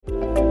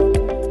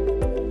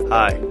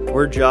Hi,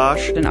 we're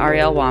Josh and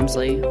Ariel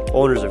Wamsley,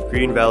 owners of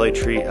Green Valley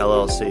Tree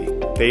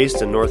LLC,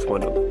 based in North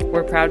Windham.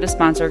 We're proud to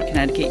sponsor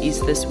Connecticut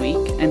East This Week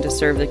and to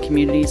serve the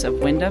communities of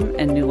Windham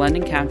and New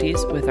London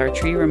counties with our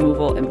tree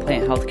removal and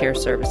plant healthcare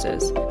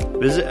services.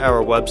 Visit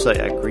our website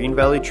at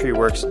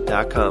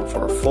greenvalleytreeworks.com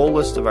for a full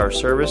list of our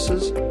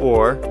services,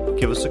 or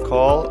give us a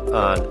call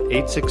on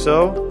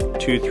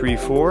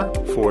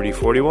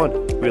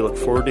 860-234-4041. We look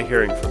forward to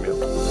hearing from you.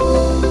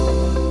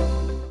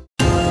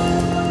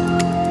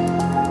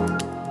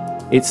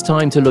 It's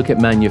time to look at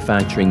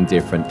manufacturing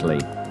differently.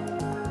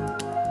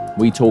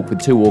 We talk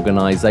with two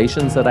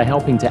organizations that are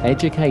helping to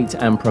educate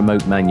and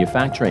promote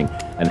manufacturing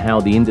and how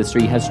the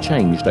industry has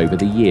changed over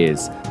the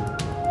years.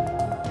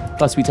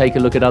 Plus, we take a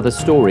look at other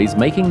stories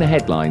making the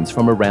headlines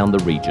from around the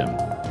region.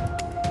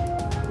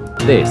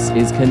 This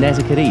is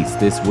Connecticut East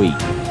This Week.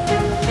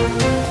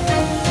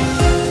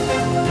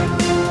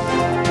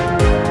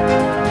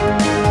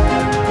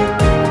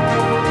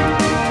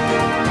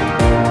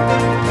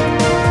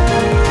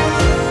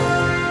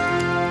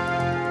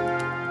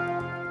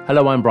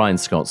 Hello, I'm Brian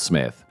Scott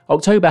Smith.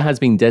 October has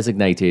been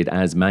designated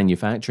as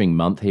Manufacturing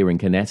Month here in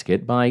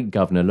Connecticut by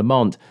Governor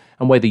Lamont.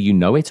 And whether you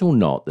know it or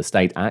not, the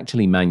state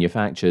actually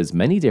manufactures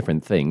many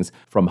different things,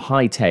 from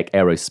high-tech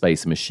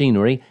aerospace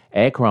machinery,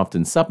 aircraft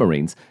and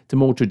submarines, to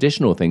more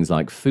traditional things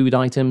like food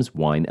items,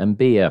 wine and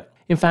beer.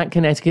 In fact,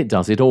 Connecticut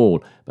does it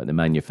all, but the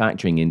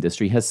manufacturing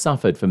industry has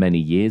suffered for many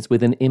years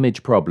with an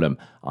image problem,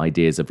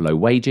 ideas of low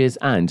wages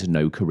and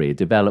no career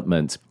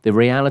development. The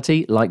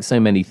reality, like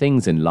so many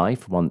things in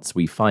life, once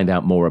we find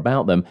out more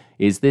about them,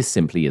 is this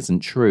simply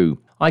isn't true.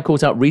 I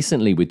caught up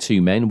recently with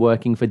two men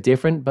working for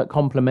different but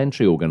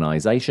complementary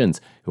organizations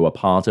who are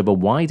part of a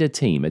wider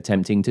team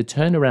attempting to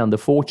turn around the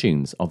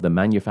fortunes of the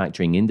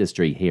manufacturing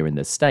industry here in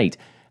the state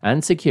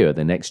and secure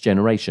the next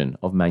generation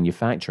of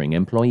manufacturing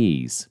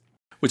employees.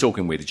 We're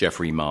talking with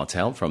Jeffrey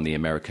Martel from the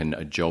American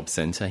Job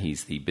Center.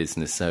 He's the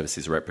business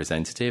services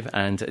representative,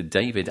 and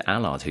David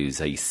Allard,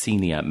 who's a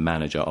senior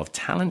manager of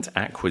talent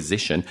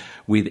acquisition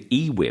with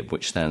EWIB,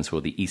 which stands for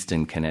the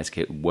Eastern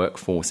Connecticut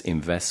Workforce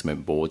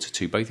Investment Board.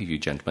 To both of you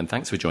gentlemen,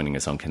 thanks for joining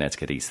us on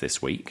Connecticut East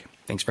This Week.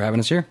 Thanks for having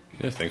us here.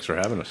 Yeah, thanks for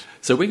having us.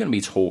 So we're going to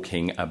be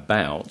talking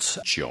about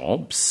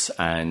jobs,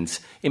 and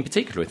in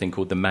particular, a thing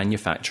called the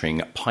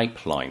Manufacturing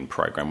Pipeline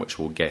Program, which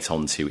we'll get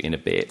onto in a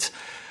bit.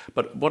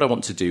 But what I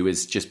want to do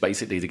is just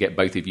basically to get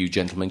both of you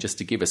gentlemen just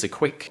to give us a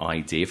quick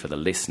idea for the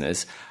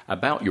listeners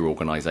about your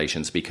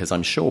organizations, because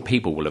I'm sure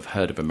people will have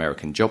heard of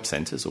American Job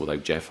Centers, although,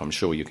 Jeff, I'm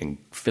sure you can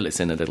fill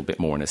us in a little bit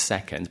more in a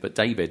second. But,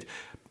 David,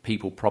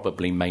 people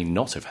probably may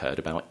not have heard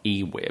about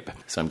EWIB.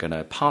 So I'm going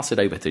to pass it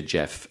over to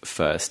Jeff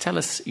first. Tell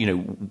us,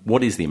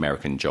 what is the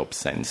American Job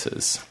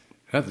Centers?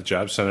 Yeah, the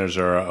Job Centers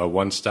are a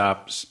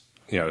one-stop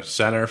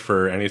center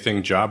for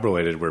anything job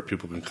related, where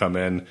people can come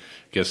in,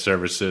 get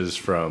services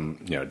from,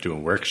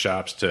 doing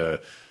workshops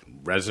to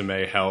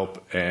resume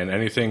help, and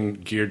anything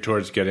geared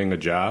towards getting a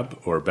job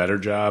or a better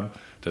job.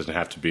 Doesn't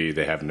have to be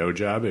they have no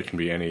job. It can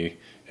be any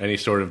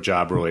sort of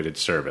job related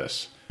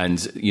service. And,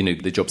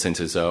 the job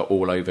centers are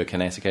all over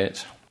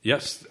Connecticut?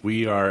 Yes,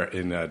 we are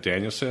in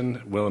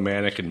Danielson,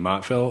 Willimantic, and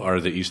Montville are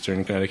the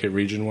Eastern Connecticut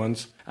region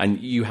ones. And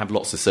you have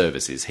lots of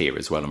services here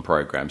as well and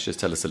programs. Just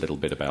tell us a little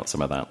bit about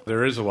some of that.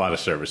 There is a lot of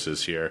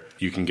services here.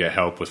 You can get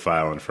help with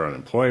filing for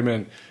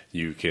unemployment.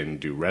 You can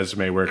do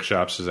resume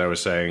workshops, as I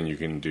was saying. You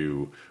can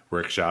do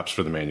workshops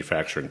for the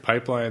manufacturing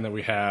pipeline that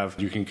we have.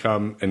 You can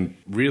come and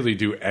really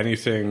do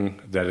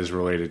anything that is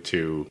related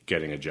to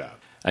getting a job.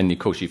 And, of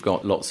course, you've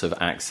got lots of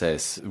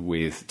access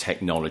with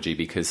technology,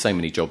 because so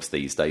many jobs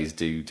these days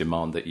do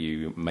demand that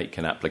you make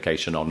an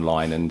application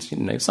online. And,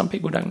 some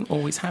people don't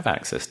always have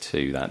access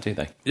to that, do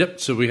they? Yep.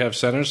 So we have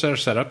centers that are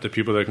set up to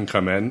people that can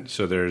come in.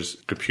 So there's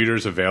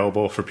computers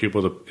available for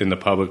people in the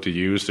public to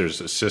use.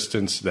 There's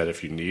assistance that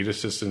if you need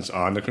assistance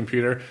on the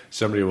computer,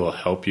 somebody will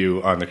help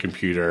you on the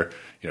computer,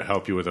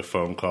 help you with a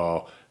phone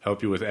call,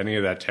 help you with any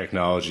of that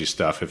technology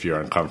stuff if you're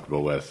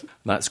uncomfortable with.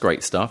 That's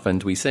great stuff.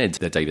 And we said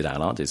that David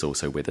Allard is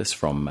also with us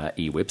from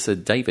EWIB. So,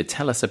 David,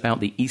 tell us about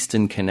the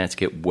Eastern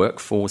Connecticut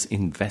Workforce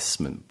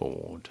Investment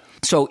Board.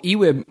 So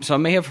EWIB,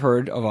 some may have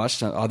heard of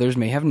us, others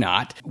may have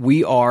not.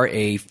 We are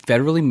a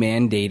federally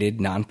mandated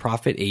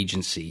nonprofit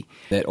agency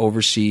that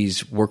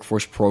oversees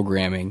workforce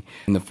programming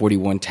in the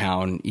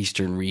 41-town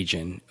eastern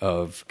region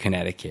of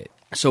Connecticut.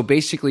 So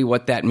basically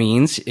what that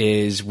means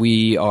is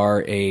we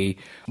are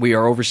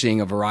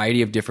overseeing a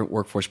variety of different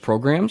workforce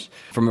programs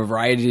from a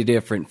variety of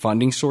different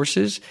funding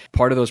sources.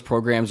 Part of those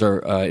programs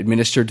are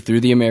administered through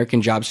the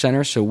American Job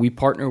Center. So we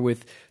partner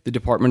with the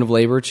Department of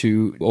Labor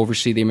to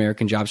oversee the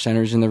American Job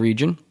Centers in the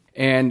region.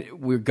 And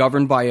we're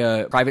governed by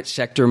a private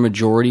sector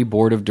majority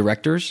board of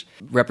directors,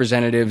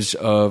 representatives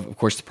of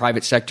course, the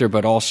private sector,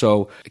 but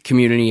also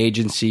community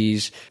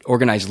agencies,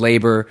 organized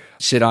labor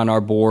sit on our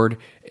board.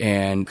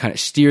 and kind of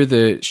steer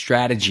the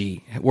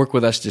strategy, work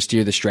with us to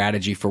steer the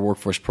strategy for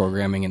workforce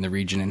programming in the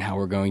region and how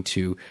we're going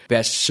to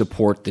best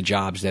support the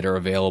jobs that are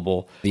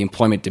available, the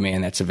employment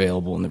demand that's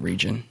available in the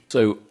region.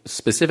 So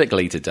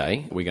specifically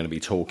today, we're going to be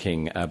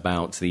talking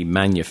about the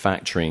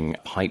manufacturing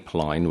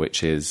pipeline,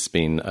 which has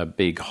been a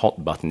big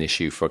hot button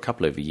issue for a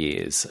couple of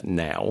years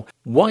now.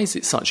 Why is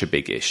it such a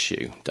big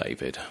issue,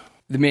 David?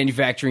 The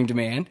manufacturing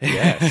demand?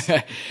 Yes.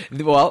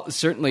 Well,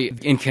 certainly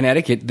in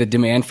Connecticut, the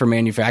demand for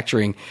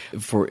manufacturing,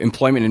 for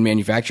employment in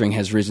manufacturing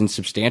has risen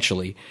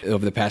substantially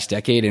over the past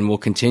decade and will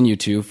continue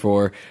to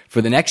for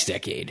the next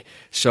decade.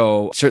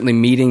 So certainly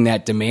meeting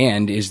that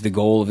demand is the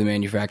goal of the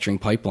manufacturing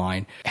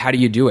pipeline. How do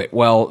you do it?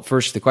 Well,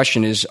 first, the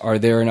question is, are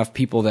there enough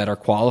people that are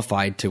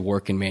qualified to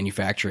work in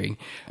manufacturing?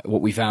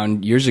 What we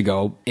found years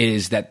ago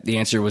is that the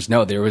answer was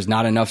no. There was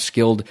not enough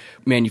skilled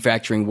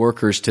manufacturing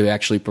workers to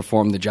actually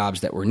perform the jobs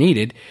that were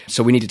needed.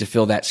 So we needed to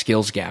fill that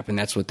skills gap, and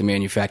that's what the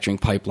manufacturing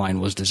pipeline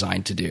was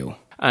designed to do.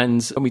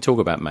 And when we talk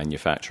about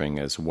manufacturing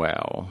as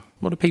well,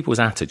 what are people's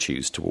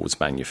attitudes towards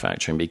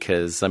manufacturing?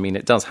 Because, I mean,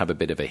 it does have a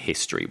bit of a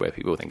history where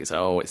people think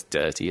it's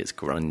dirty, it's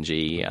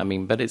grungy. I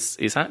mean, but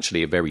it's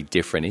actually a very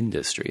different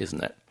industry,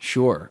 isn't it?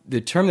 Sure.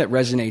 The term that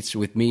resonates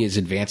with me is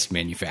advanced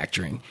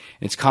manufacturing.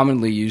 It's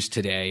commonly used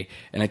today,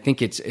 and I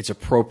think it's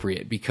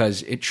appropriate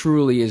because it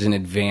truly is an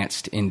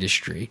advanced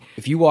industry.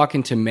 If you walk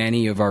into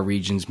many of our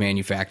region's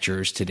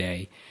manufacturers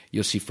today,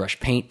 you'll see fresh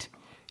paint,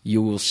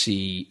 you will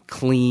see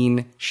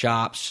clean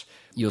shops,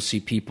 you'll see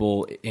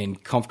people in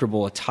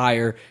comfortable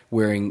attire,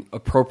 wearing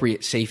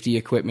appropriate safety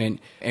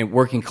equipment, and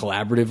working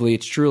collaboratively.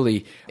 It's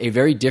truly a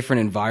very different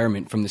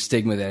environment from the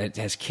stigma that it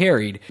has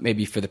carried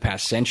maybe for the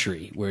past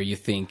century, where you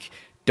think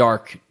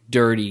dark,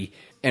 dirty,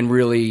 and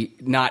really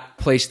not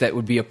a place that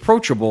would be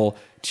approachable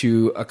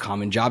to a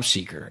common job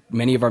seeker.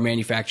 Many of our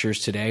manufacturers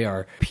today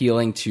are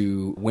appealing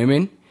to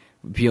women,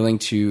 appealing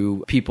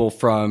to people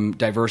from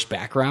diverse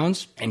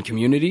backgrounds and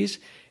communities.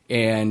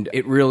 And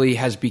it really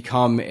has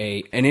become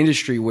an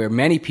industry where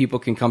many people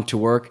can come to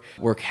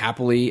work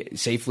happily,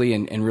 safely,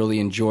 and really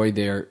enjoy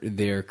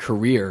their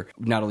career,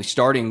 not only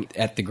starting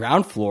at the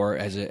ground floor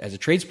as a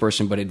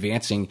tradesperson, but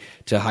advancing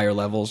to higher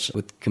levels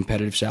with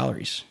competitive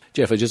salaries.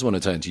 Jeff, I just want to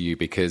turn to you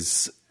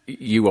because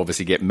you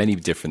obviously get many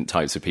different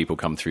types of people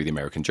come through the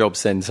American Job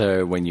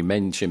Center. When you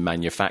mention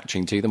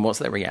manufacturing to them, what's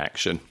their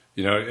reaction?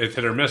 You know, it's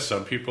hit or miss.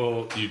 Some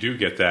people, you do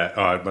get that,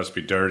 oh, it must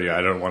be dirty.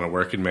 I don't want to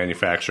work in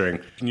manufacturing.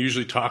 You can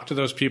usually talk to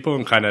those people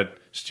and kind of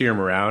steer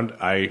them around.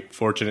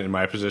 Fortunate in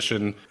my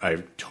position, I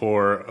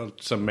tour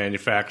some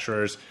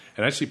manufacturers,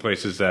 and I see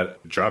places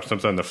that drop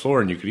something on the floor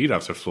and you could eat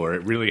off the floor.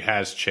 It really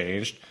has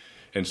changed.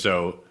 And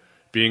so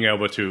being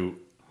able to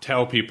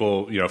tell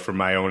people, you know, from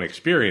my own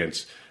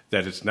experience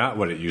that it's not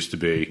what it used to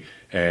be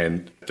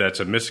and that's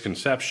a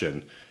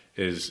misconception,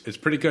 it's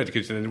pretty good,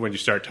 because then when you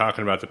start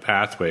talking about the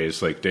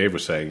pathways, like Dave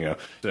was saying, you know,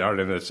 start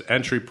in this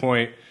entry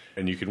point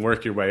and you can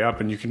work your way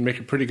up and you can make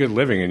a pretty good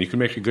living and you can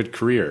make a good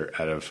career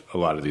out of a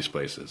lot of these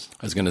places.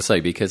 I was going to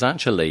say, because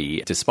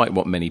actually, despite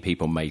what many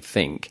people may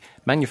think,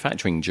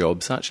 manufacturing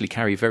jobs actually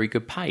carry very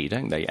good pay,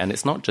 don't they? And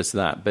it's not just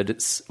that, but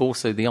it's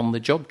also the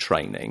on-the-job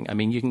training. I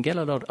mean, you can get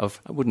a lot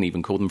of, I wouldn't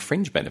even call them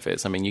fringe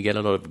benefits. I mean, you get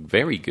a lot of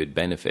very good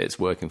benefits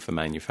working for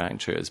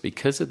manufacturers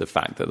because of the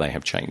fact that they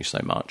have changed so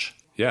much.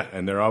 Yeah,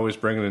 and they're always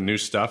bringing in new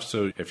stuff.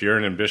 So if you're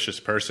an ambitious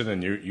person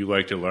and you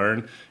like to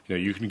learn, you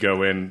know, you can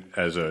go in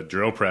as a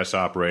drill press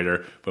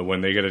operator, but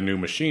when they get a new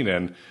machine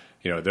in,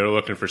 you know, they're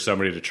looking for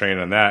somebody to train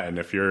on that. And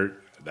if you're,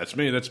 that's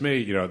me,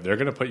 you know, they're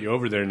going to put you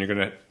over there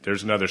and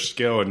there's another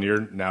skill and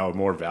you're now a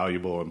more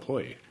valuable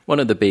employee. One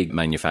of the big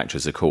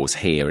manufacturers, of course,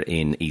 here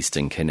in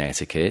Eastern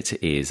Connecticut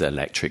is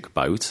Electric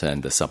Boat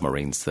and the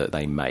submarines that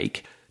they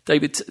make.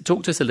 David,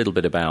 talk to us a little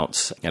bit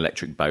about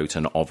Electric Boat,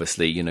 and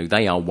obviously, you know,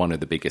 they are one of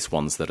the biggest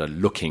ones that are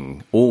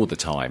looking all the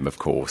time, of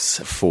course,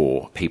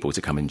 for people to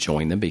come and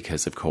join them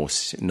because, of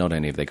course, not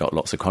only have they got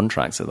lots of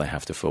contracts that they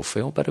have to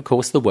fulfill, but, of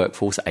course, the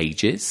workforce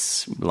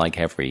ages, like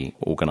every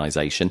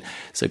organisation.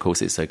 So, of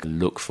course, it's a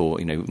look for,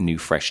 you know, new,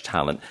 fresh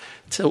talent.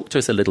 Talk to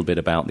us a little bit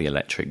about the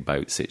Electric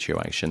Boat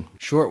situation.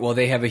 Sure. Well,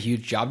 they have a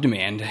huge job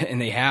demand, and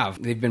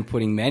they've been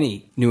putting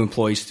many new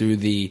employees through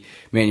the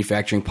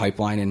manufacturing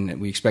pipeline, and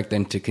we expect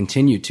them to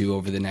continue to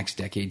over the next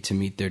decade to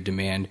meet their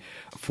demand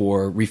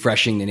for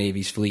refreshing the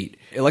Navy's fleet.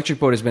 Electric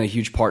Boat has been a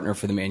huge partner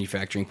for the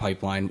manufacturing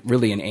pipeline,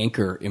 really an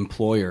anchor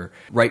employer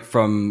right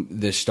from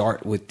the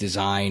start with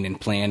design and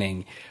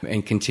planning,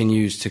 and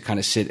continues to kind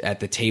of sit at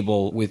the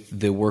table with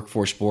the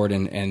workforce board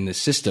and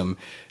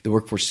the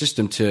workforce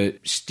system to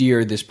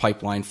steer this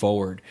pipeline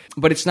forward.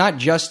 But it's not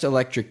just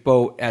Electric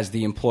Boat as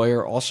the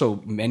employer.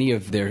 Also, many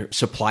of their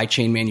supply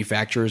chain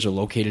manufacturers are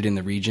located in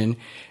the region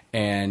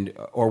and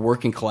are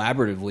working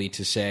collaboratively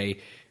to say,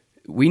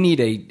 we need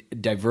a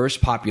diverse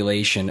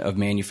population of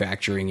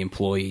manufacturing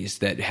employees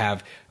that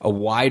have a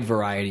wide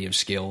variety of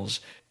skills.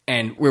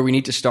 And where we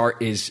need to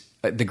start is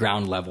at the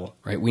ground level,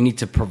 right? We need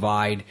to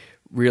provide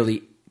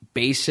really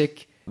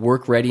basic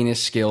work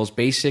readiness skills,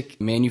 basic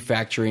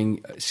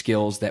manufacturing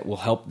skills that will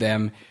help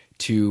them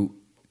to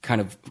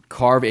kind of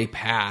carve a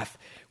path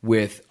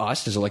with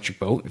us as Electric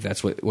Boat, if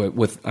that's what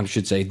with I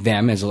should say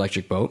them as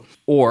Electric Boat,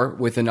 or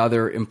with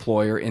another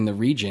employer in the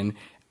region,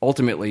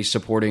 ultimately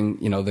supporting,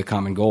 the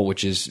common goal,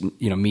 which is,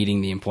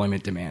 meeting the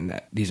employment demand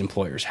that these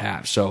employers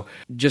have. So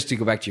just to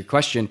go back to your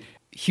question,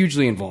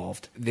 hugely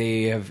involved.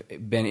 They have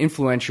been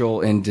influential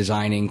in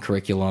designing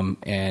curriculum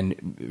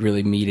and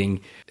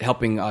really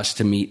helping us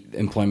to meet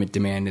employment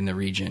demand in the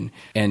region.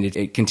 And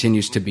it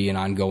continues to be an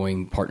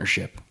ongoing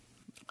partnership.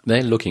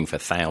 They're looking for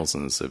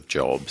thousands of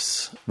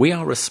jobs. We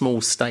are a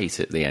small state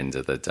at the end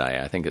of the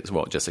day. I think it's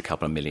just a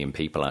couple of million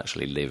people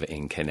actually live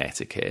in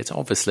Connecticut.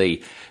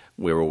 Obviously,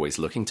 we're always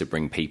looking to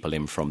bring people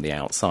in from the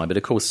outside, but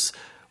of course,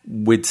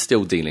 we're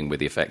still dealing with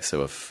the effects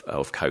of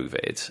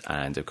COVID.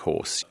 And of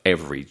course,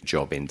 every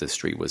job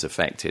industry was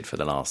affected for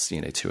the last,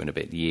 2 and a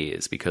bit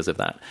years because of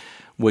that.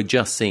 We're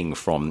just seeing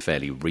from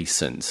fairly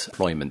recent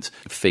employment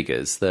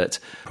figures that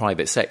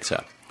private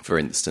sector, for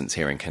instance,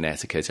 here in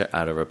Connecticut, are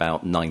at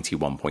about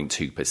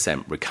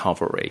 91.2%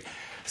 recovery.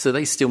 So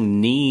they still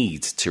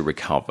need to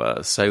recover.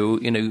 So,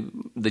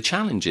 the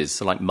challenge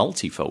is like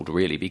multifold,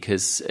 really,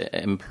 because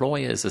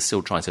employers are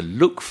still trying to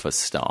look for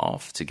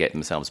staff to get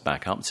themselves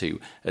back up to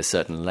a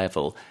certain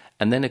level.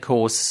 And then, of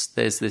course,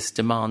 there's this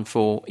demand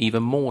for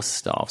even more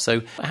staff.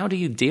 So how do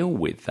you deal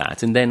with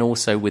that? And then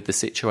also with the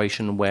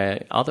situation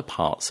where other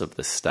parts of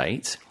the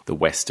state, the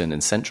western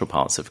and central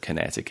parts of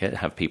Connecticut,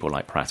 have people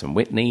like Pratt &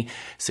 Whitney,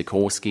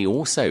 Sikorsky,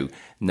 also,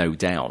 no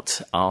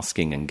doubt,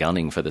 asking and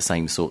gunning for the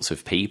same sorts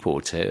of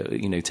people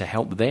to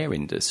help their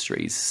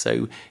industries.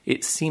 So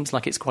it seems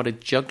like it's quite a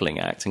juggling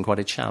act and quite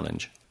a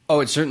challenge. Oh,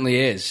 it certainly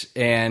is.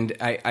 And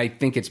I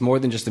think it's more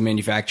than just the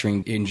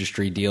manufacturing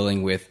industry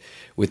dealing with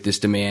this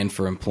demand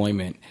for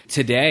employment.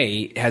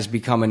 Today has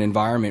become an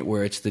environment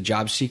where it's the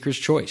job seeker's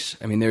choice.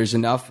 I mean, there's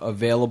enough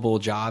available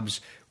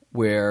jobs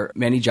where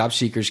many job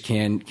seekers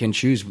can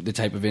choose the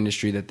type of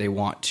industry that they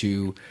want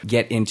to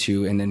get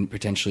into and then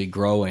potentially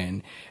grow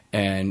in.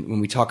 And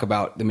when we talk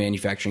about the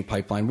manufacturing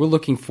pipeline, we're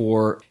looking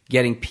for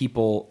getting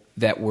people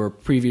that were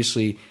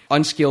previously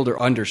unskilled or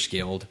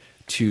underskilled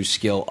to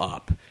skill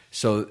up.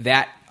 So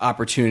that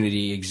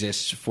opportunity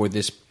exists for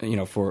this,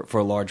 for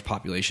a large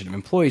population of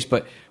employees.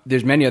 But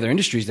there's many other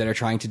industries that are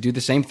trying to do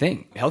the same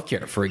thing.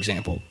 Healthcare, for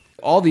example.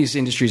 All these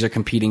industries are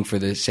competing from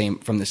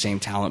the same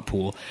talent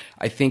pool.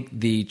 I think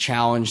the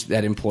challenge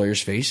that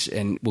employers face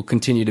and will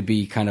continue to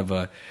be kind of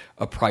a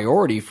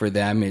priority for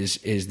them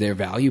is their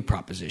value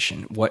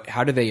proposition.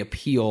 How do they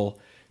appeal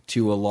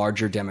to a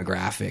larger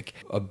demographic?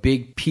 A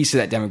big piece of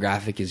that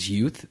demographic is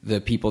youth, the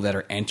people that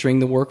are entering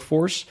the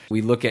workforce.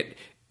 We look at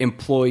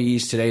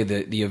employees today,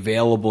 the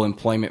available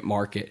employment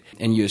market,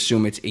 and you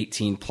assume it's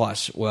 18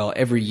 plus. Well,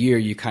 every year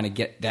you kind of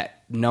get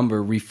that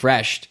number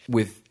refreshed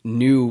with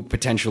new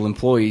potential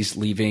employees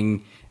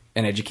leaving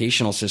an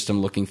educational system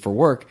looking for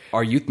work.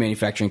 Our youth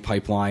manufacturing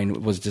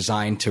pipeline was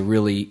designed to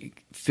really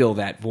fill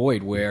that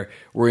void where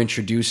we're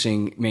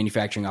introducing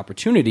manufacturing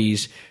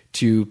opportunities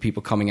to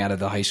people coming out of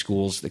the high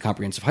schools, the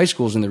comprehensive high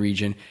schools in the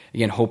region,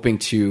 again, hoping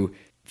to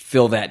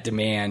fill that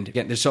demand.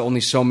 Again, there's only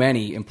so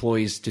many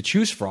employees to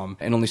choose from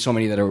and only so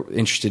many that are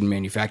interested in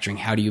manufacturing.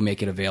 How do you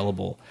make it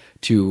available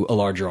to a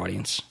larger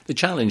audience? The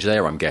challenge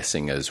there, I'm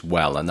guessing, as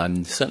well, and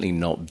I'm certainly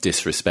not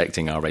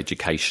disrespecting our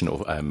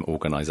educational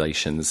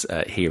organisations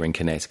here in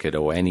Connecticut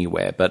or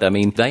anywhere, but I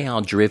mean, they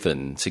are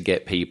driven to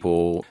get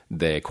people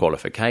their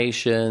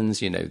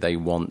qualifications. They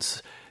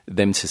want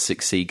them to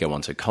succeed, go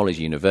on to college,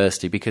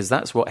 university, because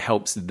that's what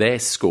helps their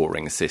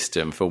scoring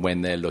system for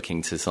when they're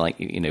looking to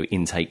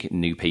intake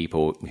new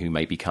people who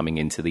may be coming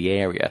into the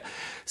area.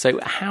 So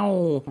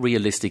how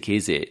realistic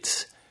is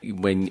it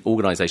when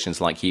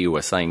organisations like you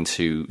are saying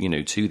to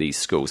these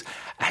schools,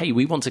 hey,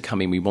 we want to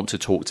come in, we want to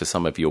talk to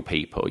some of your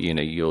people,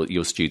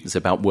 your students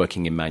about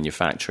working in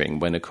manufacturing,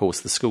 when of course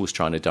the school's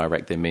trying to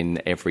direct them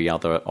in every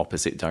other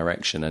opposite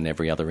direction and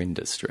every other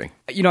industry?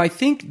 I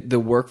think the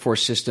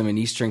workforce system in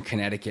Eastern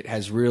Connecticut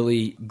has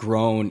really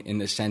grown in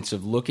the sense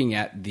of looking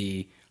at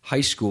the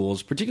high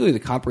schools, particularly the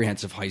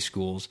comprehensive high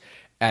schools,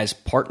 as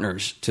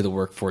partners to the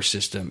workforce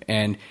system.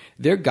 And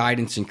their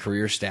guidance and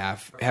career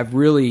staff have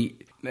really,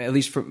 at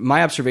least from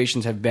my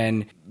observations, have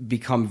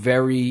become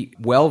very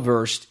well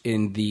versed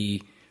in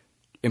the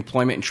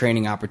employment and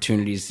training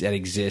opportunities that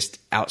exist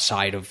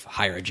outside of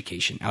higher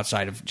education,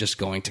 outside of just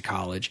going to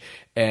college,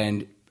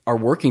 and are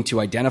working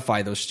to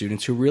identify those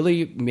students who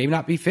really may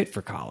not be fit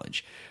for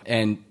college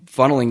and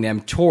funneling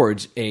them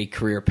towards a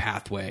career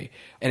pathway.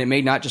 And it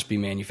may not just be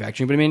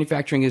manufacturing, but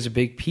manufacturing is a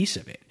big piece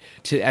of it.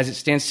 As it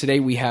stands today,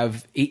 we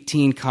have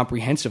 18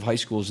 comprehensive high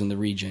schools in the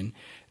region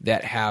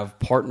that have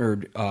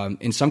partnered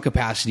in some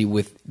capacity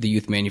with the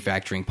youth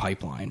manufacturing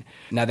pipeline.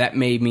 Now, that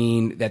may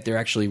mean that they're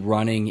actually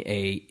running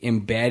a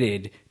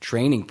embedded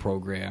training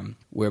program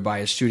whereby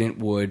a student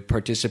would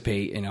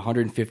participate in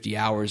 150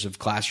 hours of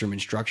classroom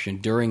instruction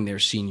during their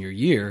senior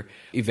year,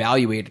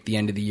 evaluate at the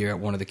end of the year at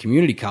one of the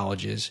community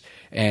colleges,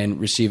 and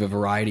receive a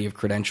variety of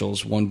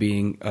credentials, one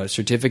being a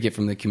certificate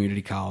from the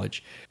community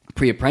college,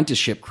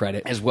 pre-apprenticeship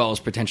credit, as well as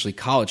potentially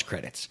college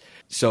credits.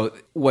 So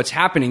what's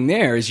happening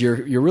there is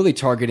you're really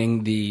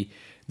targeting the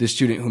the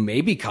student who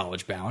may be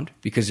college bound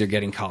because they're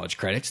getting college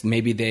credits.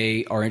 Maybe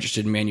they are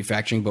interested in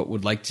manufacturing but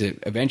would like to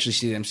eventually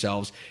see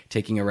themselves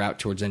taking a route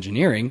towards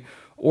engineering.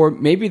 Or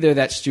maybe they're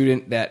that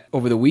student that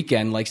over the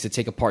weekend likes to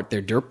take apart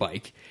their dirt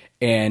bike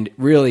and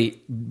really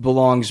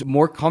belongs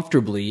more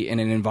comfortably in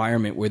an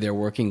environment where they're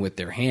working with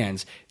their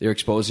hands. They're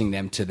exposing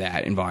them to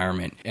that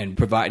environment and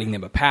providing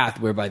them a path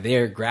whereby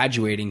they're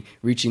graduating,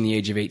 reaching the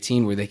age of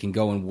 18, where they can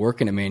go and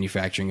work in a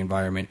manufacturing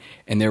environment,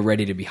 and they're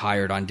ready to be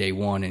hired on day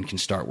one and can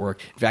start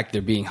work. In fact,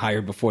 they're being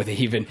hired before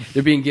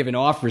they're being given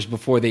offers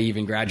before they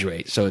even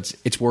graduate. So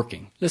it's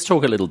working. Let's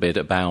talk a little bit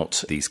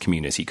about these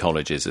community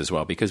colleges as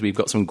well, because we've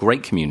got some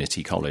great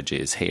community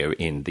colleges here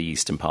in the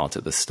eastern part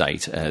of the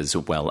state, as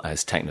well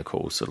as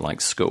technical, sort of like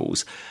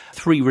schools.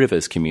 Three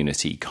Rivers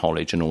Community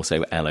College and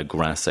also El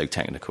Grasso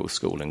Technical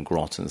School in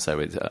Groton, so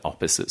it's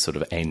opposite sort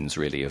of ends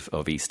really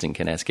of eastern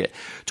Connecticut.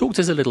 Talk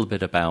to us a little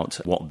bit about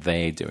what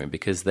they're doing,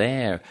 because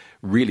they're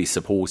really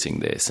supporting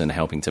this and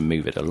helping to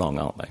move it along,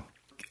 aren't they?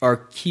 Our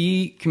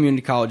key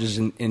community colleges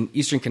in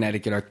eastern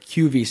Connecticut are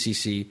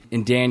QVCC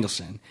in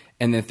Danielson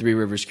and then Three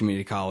Rivers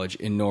Community College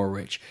in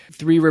Norwich.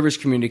 Three Rivers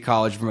Community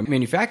College, from a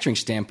manufacturing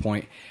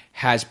standpoint,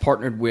 has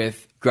partnered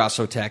with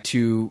Grasso Tech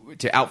to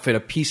outfit a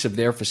piece of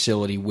their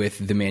facility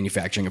with the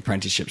Manufacturing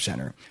Apprenticeship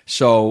Center.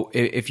 So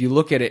if you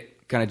look at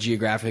it kind of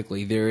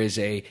geographically, there is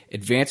a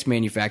Advanced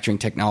Manufacturing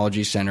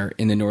Technology Center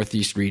in the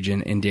Northeast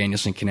region in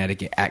Danielson,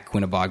 Connecticut at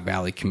Quinebaug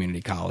Valley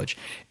Community College.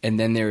 And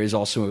then there is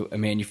also a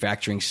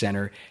manufacturing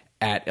center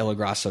at El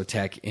Grasso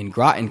Tech in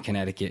Groton,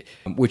 Connecticut,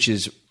 which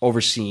is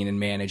overseen and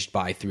managed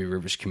by Three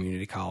Rivers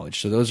Community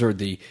College. So those are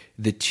the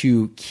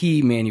two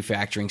key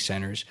manufacturing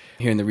centers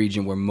here in the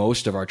region where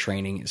most of our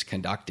training is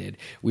conducted.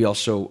 We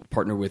also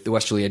partner with the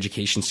Westerly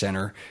Education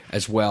Center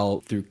as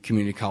well through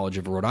Community College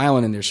of Rhode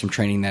Island, and there's some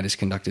training that is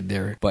conducted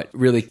there. But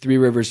really, Three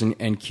Rivers and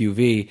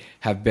QV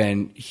have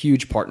been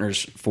huge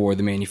partners for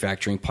the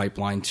manufacturing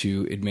pipeline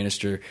to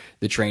administer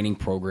the training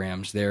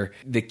programs. They're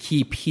the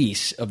key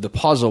piece of the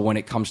puzzle when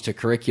it comes to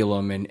curriculum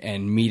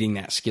and meeting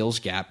that skills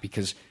gap,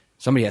 because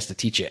somebody has to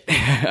teach it.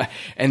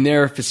 And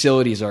their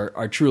facilities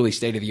are truly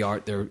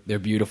state-of-the-art. They're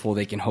beautiful.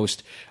 They can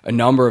host a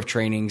number of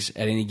trainings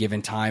at any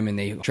given time, and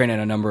they train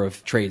in a number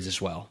of trades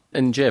as well.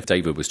 And Jeff,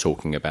 David was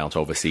talking about,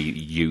 obviously,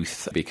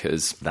 youth,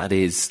 because that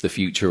is the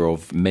future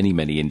of many,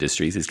 many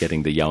industries, is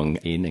getting the young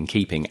in and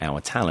keeping our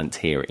talent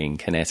here in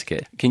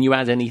Connecticut. Can you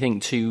add anything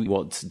to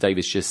what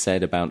David's just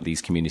said about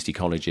these community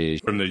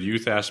colleges? From the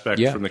youth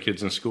aspect, from the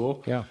kids in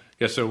school? Yeah,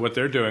 so what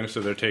they're doing, so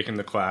they're taking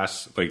the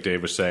class, like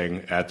Dave was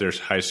saying, at their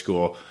high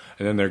school,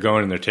 and then they're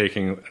going and they're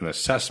taking an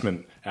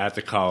assessment at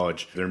the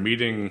college. They're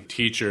meeting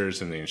teachers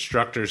and the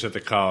instructors at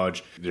the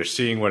college. They're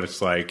seeing what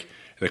it's like.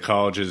 The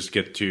colleges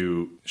get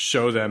to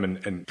show them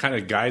and kind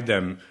of guide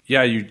them.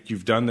 Yeah,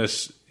 you've done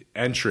this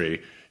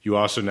entry. You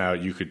also now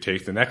you could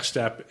take the next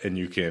step and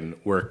you can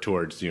work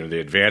towards the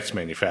advanced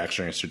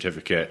manufacturing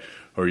certificate,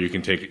 or you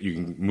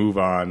can move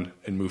on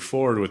and move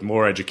forward with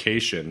more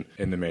education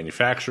in the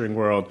manufacturing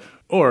world,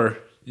 or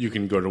you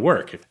can go to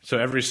work. So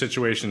every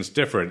situation is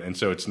different, and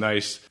so it's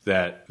nice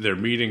that they're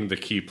meeting the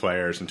key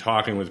players and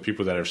talking with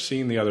people that have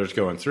seen the others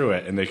going through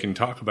it, and they can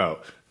talk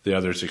about the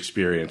others'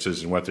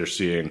 experiences and what they're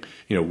seeing,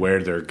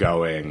 where they're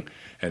going,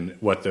 and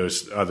what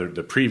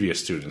the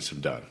previous students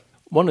have done.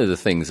 One of the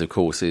things, of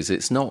course, is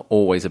it's not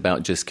always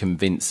about just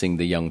convincing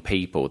the young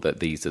people that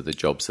these are the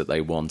jobs that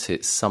they want.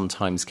 It's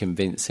sometimes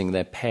convincing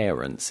their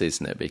parents,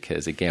 isn't it?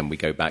 Because, again, we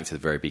go back to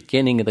the very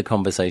beginning of the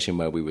conversation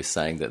where we were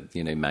saying that,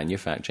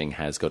 manufacturing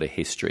has got a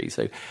history.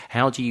 So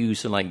how do you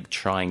sort of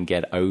try and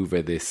get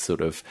over this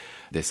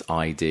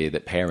idea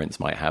that parents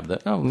might have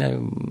that, oh,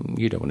 no,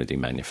 you don't want to do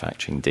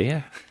manufacturing,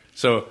 dear?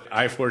 So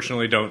I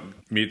fortunately don't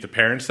meet the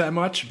parents that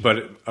much,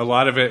 but a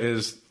lot of it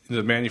is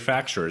the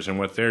manufacturers and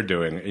what they're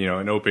doing,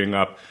 and opening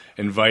up,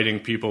 inviting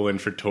people in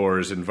for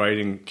tours,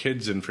 inviting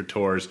kids in for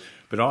tours,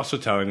 but also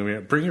telling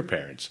them, bring your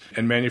parents.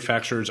 And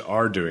manufacturers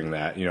are doing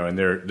that, and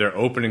they're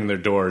opening their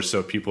doors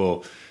so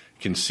people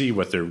can see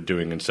what they're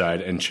doing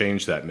inside and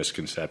change that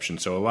misconception.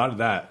 So a lot of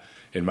that,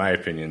 in my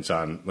opinion, is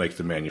on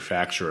the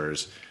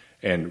manufacturers.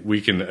 And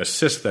we can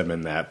assist them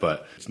in that,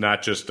 but it's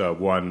not just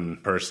one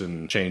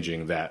person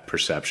changing that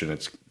perception.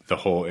 It's the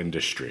whole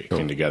industry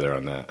coming together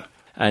on that.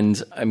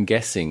 And I'm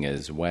guessing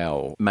as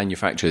well,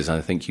 manufacturers, and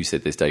I think you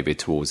said this, David,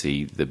 towards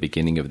the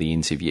beginning of the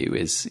interview,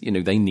 is,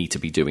 they need to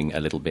be doing a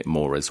little bit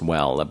more as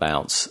well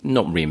about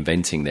not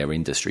reinventing their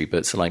industry,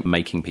 but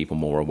making people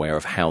more aware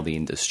of how the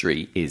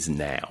industry is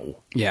now.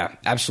 Yeah,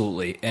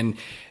 absolutely. And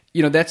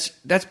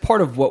that's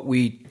part of what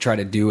we try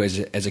to do as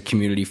a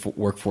community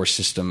workforce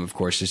system, of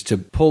course, is to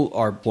pull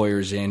our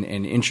employers in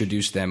and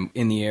introduce them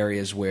in the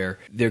areas where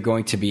they're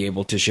going to be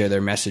able to share their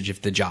message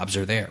if the jobs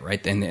are there,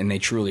 right? And they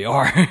truly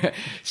are.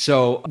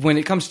 So when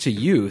it comes to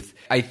youth,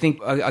 I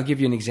think I'll give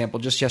you an example.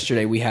 Just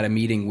yesterday, we had a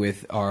meeting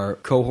with our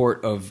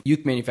cohort of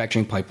youth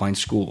manufacturing pipeline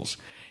schools.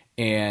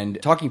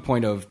 And talking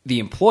point of the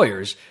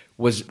employers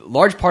was a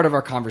large part of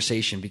our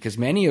conversation, because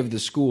many of the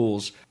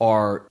schools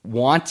are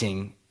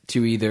wanting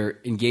to either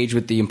engage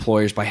with the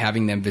employers by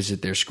having them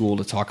visit their school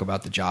to talk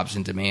about the jobs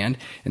in demand.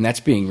 And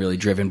that's being really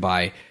driven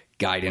by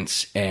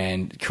guidance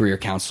and career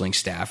counseling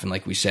staff. And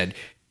like we said,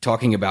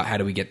 talking about how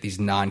do we get these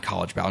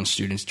non-college bound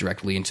students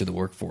directly into the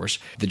workforce.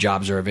 The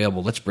jobs are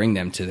available. Let's bring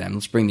them to them.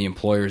 Let's bring the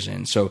employers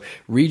in. So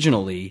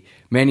regionally,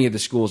 many of the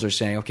schools are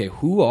saying, okay,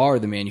 who are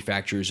the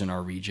manufacturers in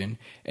our region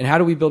and how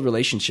do we build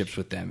relationships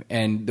with them?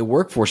 And the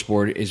Workforce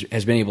Board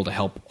has been able to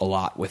help a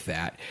lot with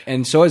that.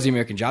 And so has the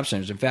American Job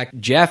Centers. In fact,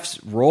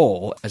 Jeff's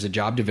role as a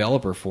job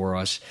developer for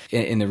us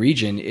in the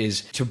region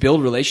is to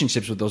build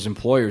relationships with those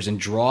employers and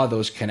draw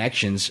those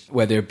connections,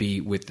 whether it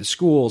be with the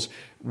schools,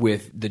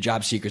 with the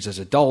job seekers as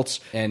adults.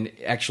 And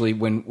actually,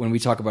 when we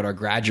talk about our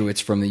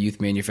graduates from the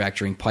youth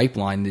manufacturing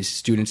pipeline, these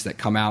students that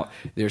come out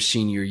their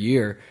senior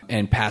year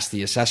and pass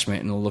the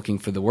assessment and are looking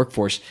for the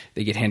workforce,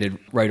 they get handed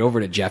right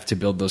over to Jeff to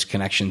build those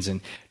connections. And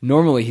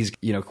normally he's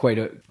quite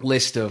a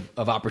list of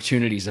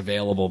opportunities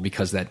available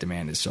because that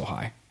demand is so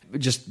high.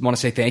 Just want to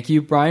say thank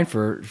you, Brian,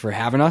 for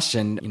having us.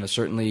 And,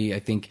 certainly I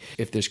think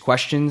if there's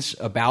questions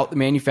about the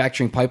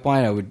manufacturing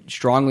pipeline, I would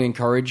strongly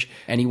encourage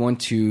anyone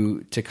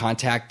to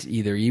contact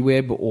either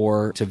EWIB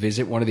or to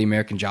visit one of the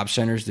American Job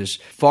Centers. There's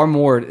far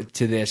more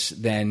to this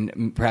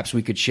than perhaps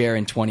we could share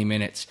in 20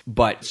 minutes,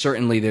 but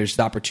certainly there's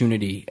the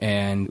opportunity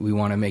and we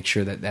want to make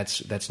sure that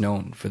that's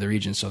known for the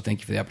region. So thank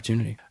you for the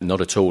opportunity.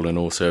 Not at all. And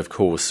also, of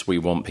course, we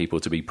want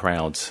people to be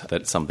proud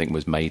that something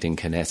was made in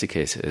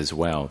Connecticut as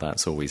well.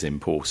 That's always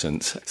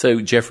important. So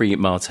Jeffrey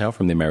Martel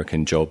from the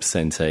American Job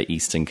Center,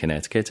 Eastern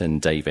Connecticut,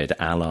 and David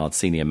Allard,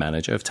 Senior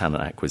Manager of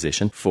Talent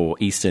Acquisition for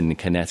Eastern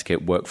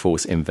Connecticut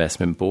Workforce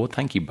Investment Board.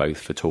 Thank you both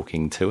for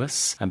talking to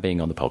us and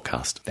being on the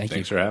podcast.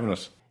 Thanks for having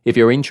us. If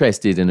you're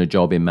interested in a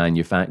job in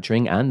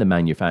manufacturing and the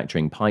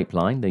manufacturing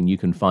pipeline, then you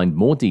can find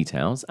more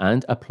details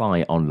and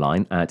apply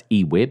online at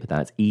EWIB,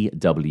 that's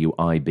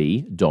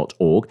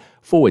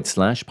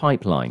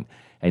EWIB.org/pipeline.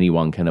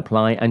 Anyone can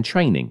apply and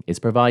training is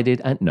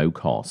provided at no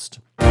cost.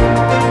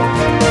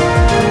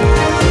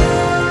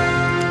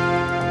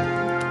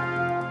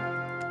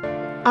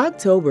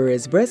 October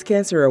is Breast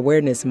Cancer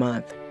Awareness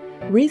Month.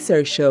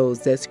 Research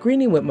shows that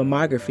screening with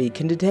mammography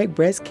can detect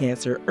breast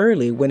cancer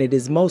early when it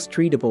is most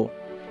treatable.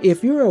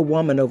 If you're a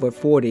woman over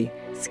 40,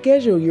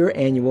 schedule your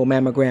annual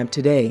mammogram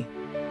today.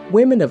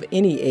 Women of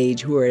any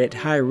age who are at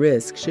high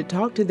risk should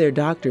talk to their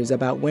doctors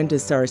about when to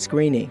start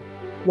screening.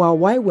 While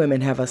white women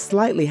have a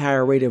slightly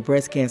higher rate of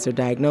breast cancer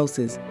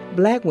diagnosis,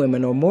 Black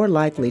women are more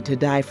likely to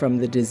die from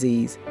the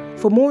disease.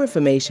 For more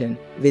information,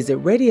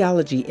 visit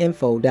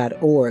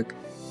radiologyinfo.org.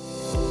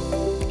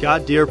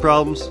 Got deer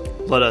problems?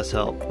 Let us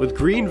help. With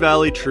Green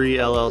Valley Tree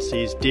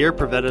LLC's Deer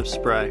Preventive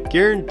Spray,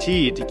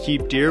 guaranteed to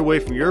keep deer away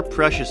from your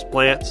precious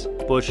plants,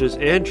 bushes,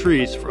 and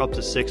trees for up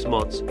to 6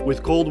 months.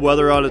 With cold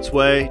weather on its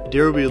way,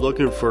 deer will be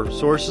looking for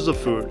sources of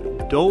food.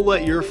 Don't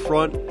let your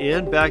front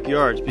and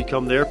backyards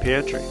become their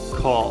pantry.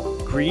 Call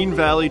Green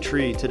Valley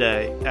Tree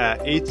today at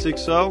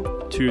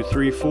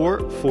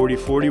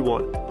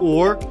 860-234-4041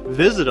 or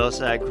visit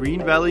us at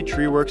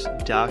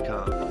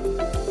greenvalleytreeworks.com.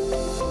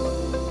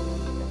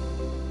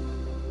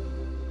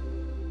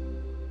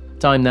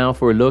 Time now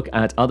for a look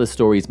at other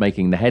stories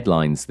making the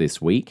headlines this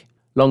week.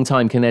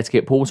 Longtime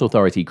Connecticut Port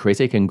Authority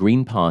critic and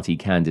Green Party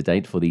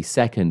candidate for the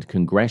 2nd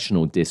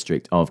Congressional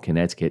District of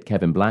Connecticut,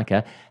 Kevin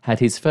Blacker, had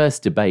his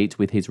first debate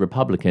with his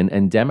Republican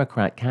and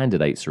Democrat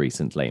candidates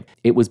recently.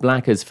 It was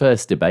Blacker's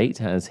first debate,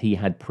 as he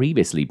had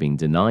previously been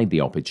denied the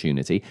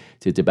opportunity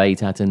to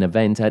debate at an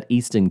event at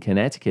Eastern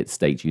Connecticut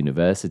State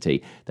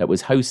University that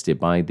was hosted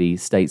by the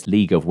state's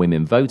League of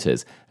Women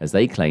Voters, as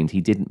they claimed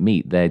he didn't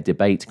meet their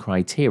debate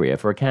criteria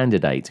for a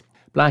candidate.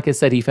 Blacker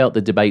said he felt the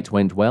debate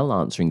went well,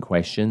 answering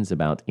questions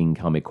about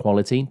income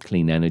equality,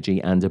 clean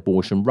energy, and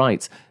abortion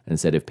rights, and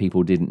said if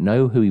people didn't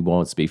know who he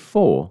was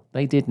before,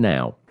 they did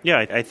now. Yeah,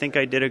 I think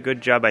I did a good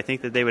job. I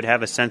think that they would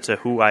have a sense of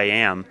who I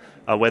am.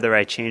 Whether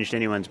I changed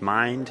anyone's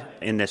mind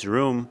in this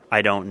room,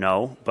 I don't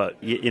know. But,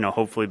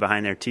 hopefully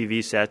behind their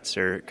TV sets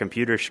or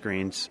computer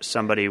screens,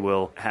 somebody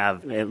will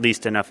have at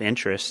least enough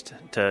interest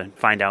to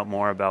find out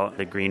more about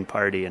the Green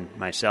Party and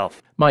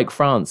myself. Mike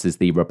France is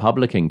the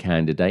Republican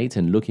candidate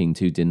and looking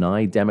to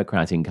deny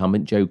Democrat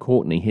incumbent Joe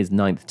Courtney his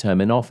 9th term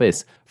in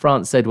office.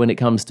 France said when it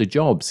comes to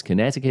jobs,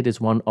 Connecticut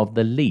is one of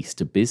the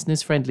least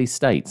business-friendly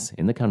states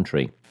in the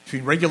country.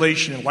 Between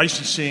regulation and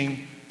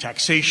licensing,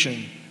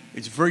 taxation,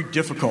 it's very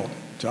difficult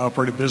to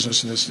operate a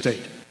business in this state.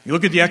 You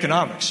look at the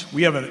economics.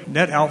 We have a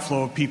net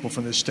outflow of people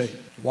from this state.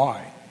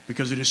 Why?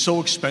 Because it is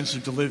so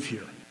expensive to live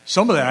here.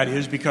 Some of that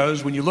is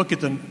because when you look at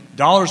the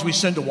dollars we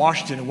send to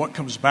Washington and what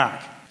comes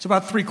back, it's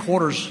about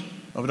 3/4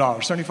 of a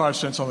dollar. 75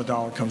 cents on the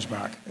dollar comes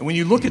back. And when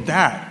you look at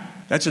that,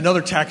 that's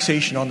another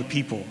taxation on the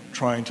people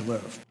trying to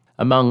live.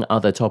 Among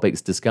other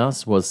topics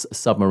discussed was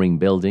submarine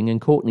building, and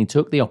Courtney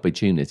took the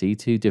opportunity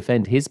to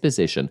defend his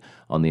position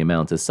on the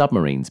amount of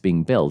submarines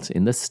being built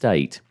in the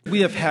state.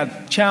 We have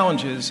had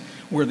challenges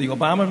where the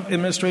Obama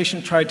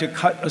administration tried to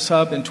cut a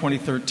sub in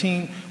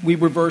 2013. We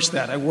reversed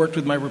that. I worked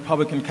with my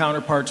Republican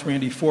counterparts,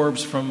 Randy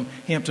Forbes from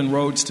Hampton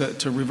Roads,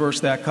 to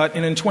reverse that cut.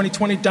 And in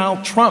 2020,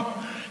 Donald Trump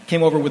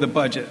came over with a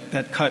budget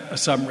that cut a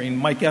submarine.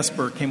 Mike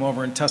Esper came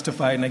over and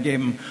testified, and I gave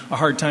him a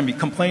hard time. He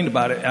complained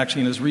about it,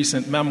 actually, in his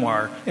recent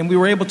memoir. And we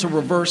were able to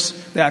reverse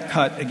that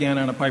cut, again,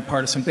 on a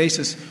bipartisan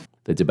basis.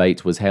 The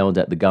debate was held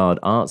at the Guard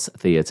Arts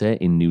Theatre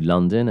in New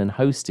London and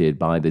hosted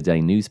by the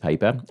Day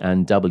newspaper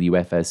and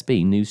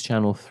WFSB News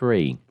Channel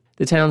 3.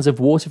 The towns of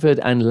Waterford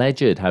and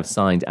Ledyard have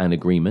signed an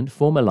agreement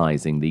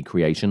formalising the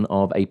creation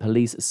of a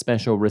police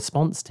special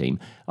response team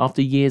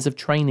after years of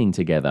training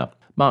together.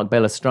 Mark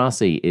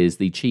Bellastrasi is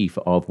the chief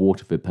of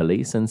Waterford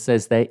Police and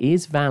says there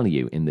is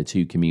value in the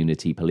two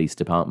community police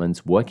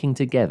departments working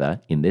together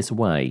in this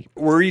way.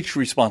 We're each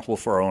responsible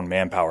for our own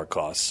manpower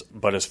costs,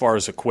 but as far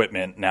as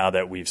equipment, now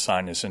that we've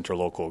signed this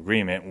interlocal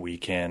agreement, we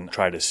can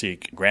try to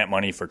seek grant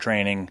money for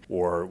training,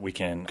 or we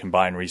can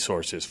combine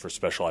resources for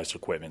specialized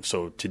equipment.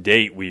 So to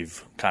date,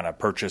 we've kind of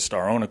purchased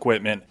our own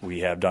equipment. We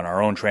have done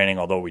our own training,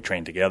 although we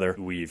train together.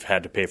 We've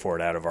had to pay for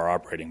it out of our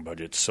operating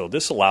budgets. So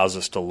this allows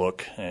us to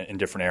look in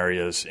different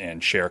areas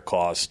and share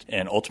cost,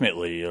 and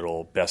ultimately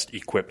it'll best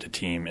equip the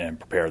team and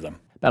prepare them.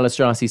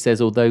 Bellastrasi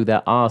says although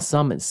there are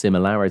some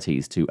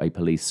similarities to a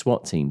police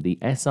SWAT team, the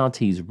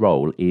SRT's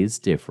role is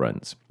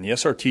different. The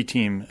SRT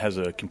team has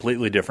a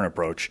completely different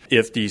approach.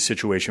 If the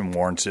situation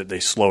warrants it, they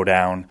slow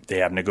down. They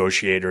have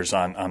negotiators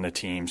on the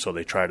team, so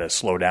they try to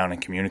slow down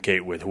and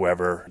communicate with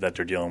whoever that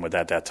they're dealing with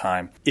at that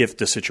time, if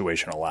the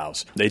situation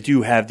allows. They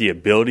do have the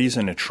abilities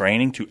and the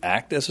training to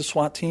act as a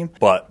SWAT team,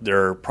 but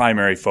their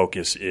primary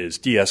focus is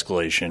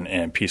de-escalation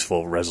and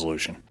peaceful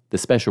resolution. The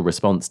Special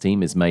Response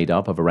Team is made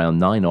up of around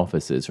 9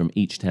 officers from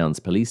each town's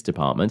police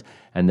department,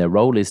 and their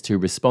role is to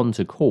respond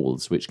to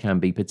calls which can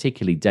be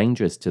particularly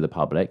dangerous to the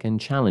public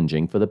and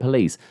challenging for the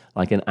police,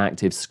 like an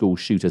active school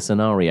shooter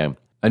scenario.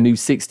 A new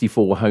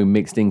 64-home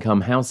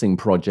mixed-income housing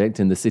project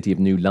in the city of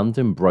New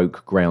London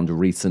broke ground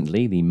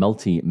recently. The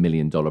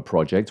multi-million-dollar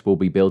project will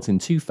be built in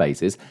 2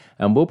 phases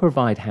and will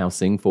provide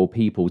housing for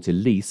people to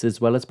lease, as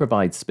well as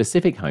provide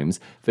specific homes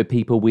for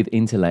people with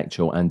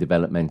intellectual and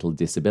developmental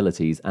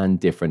disabilities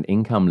and different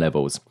income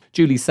levels.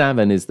 Julie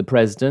Savin is the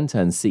president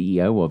and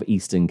CEO of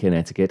Eastern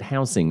Connecticut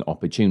Housing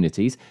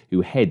Opportunities,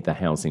 who head the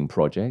housing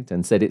project,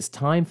 and said it's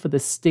time for the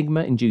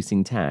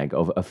stigma-inducing tag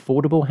of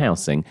affordable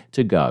housing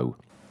to go.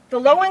 The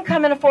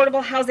low-income and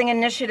affordable housing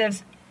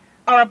initiatives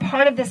are a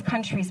part of this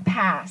country's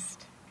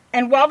past.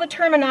 And while the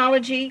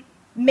terminology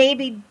may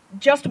be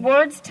just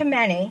words to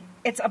many,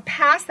 it's a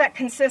past that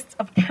consists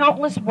of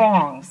countless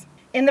wrongs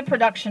in the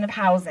production of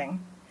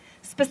housing,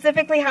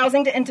 specifically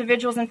housing to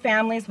individuals and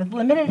families with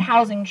limited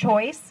housing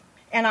choice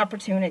and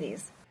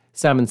opportunities.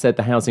 Salmon said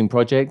the housing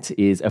project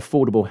is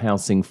affordable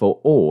housing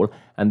for all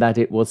and that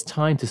it was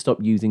time to stop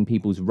using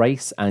people's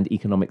race and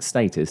economic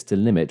status to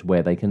limit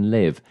where they can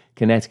live.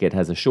 Connecticut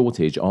has a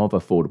shortage of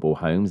affordable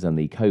homes, and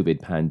the COVID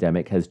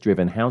pandemic has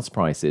driven house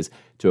prices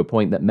to a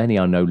point that many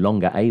are no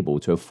longer able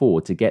to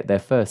afford to get their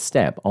first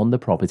step on the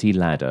property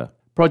ladder.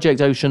 Project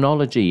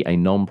Oceanology, a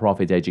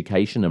non-profit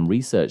education and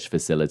research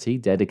facility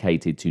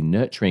dedicated to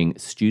nurturing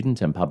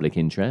student and public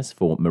interest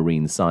for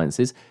marine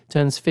sciences,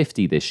 turns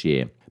 50 this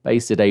year.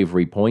 Based at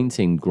Avery Point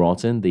in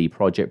Groton, the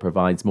project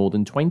provides more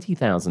than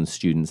 20,000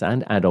 students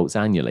and adults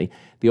annually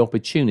the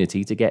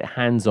opportunity to get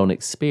hands-on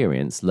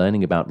experience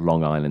learning about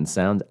Long Island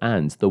Sound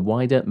and the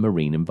wider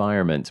marine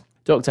environment.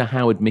 Dr.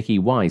 Howard Mickey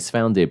Weiss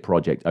founded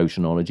Project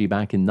Oceanology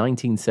back in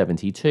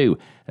 1972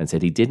 and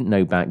said he didn't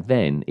know back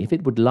then if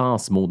it would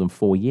last more than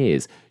 4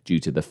 years due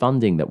to the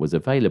funding that was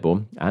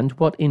available and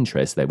what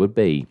interest there would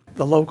be.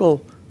 The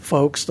local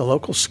folks, the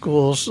local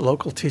schools, the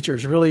local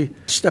teachers really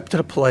stepped to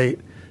the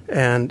plate.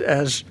 And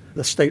as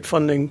the state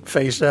funding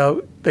phased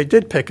out, they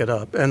did pick it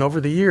up. And over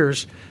the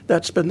years,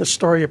 that's been the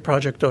story of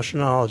Project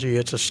Oceanology.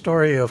 It's a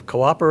story of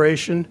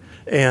cooperation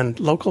and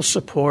local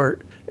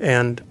support,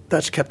 and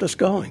that's kept us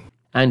going.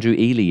 Andrew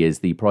Ely is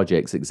the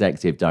project's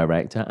executive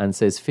director and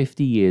says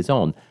 50 years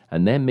on,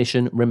 and their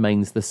mission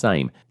remains the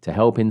same, to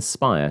help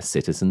inspire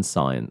citizen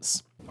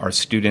science. Our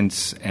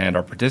students and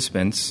our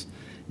participants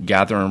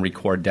gather and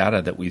record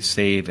data that we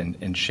save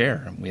and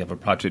share. We have a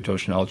Project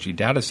Oceanology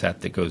data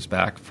set that goes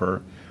back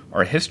for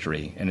our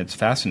history, and it's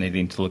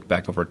fascinating to look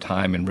back over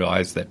time and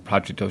realize that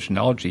Project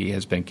Oceanology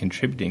has been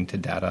contributing to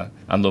data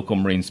on local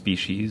marine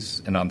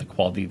species and on the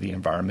quality of the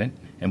environment,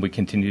 and we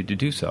continue to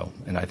do so.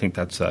 And I think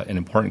that's an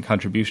important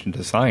contribution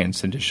to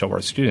science, and to show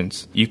our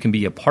students you can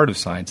be a part of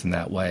science in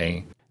that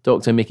way.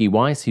 Dr. Mickey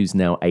Weiss, who's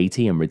now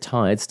 80 and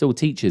retired, still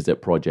teaches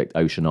at Project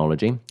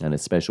Oceanology, and a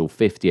special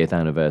 50th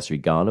anniversary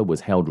gala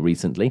was held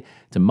recently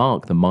to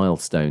mark the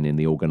milestone in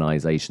the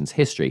organization's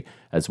history,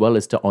 as well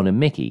as to honor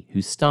Mickey,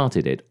 who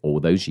started it all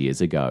those years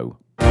ago.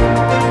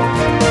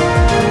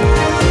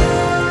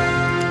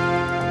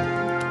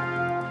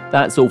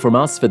 That's all from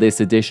us for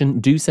this edition.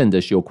 Do send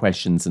us your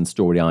questions and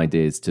story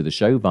ideas to the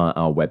show via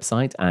our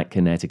website at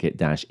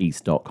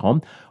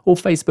connecticut-east.com or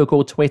Facebook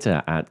or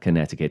Twitter at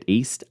Connecticut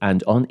East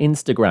and on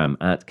Instagram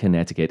at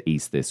Connecticut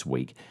East This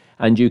Week.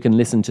 And you can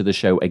listen to the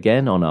show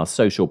again on our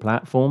social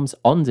platforms,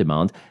 on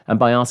demand, and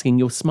by asking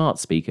your smart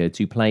speaker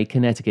to play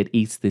Connecticut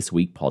East This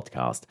Week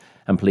podcast.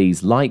 And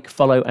please like,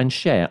 follow, and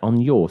share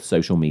on your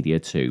social media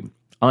too.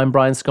 I'm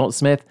Brian Scott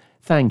Smith.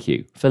 Thank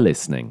you for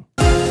listening.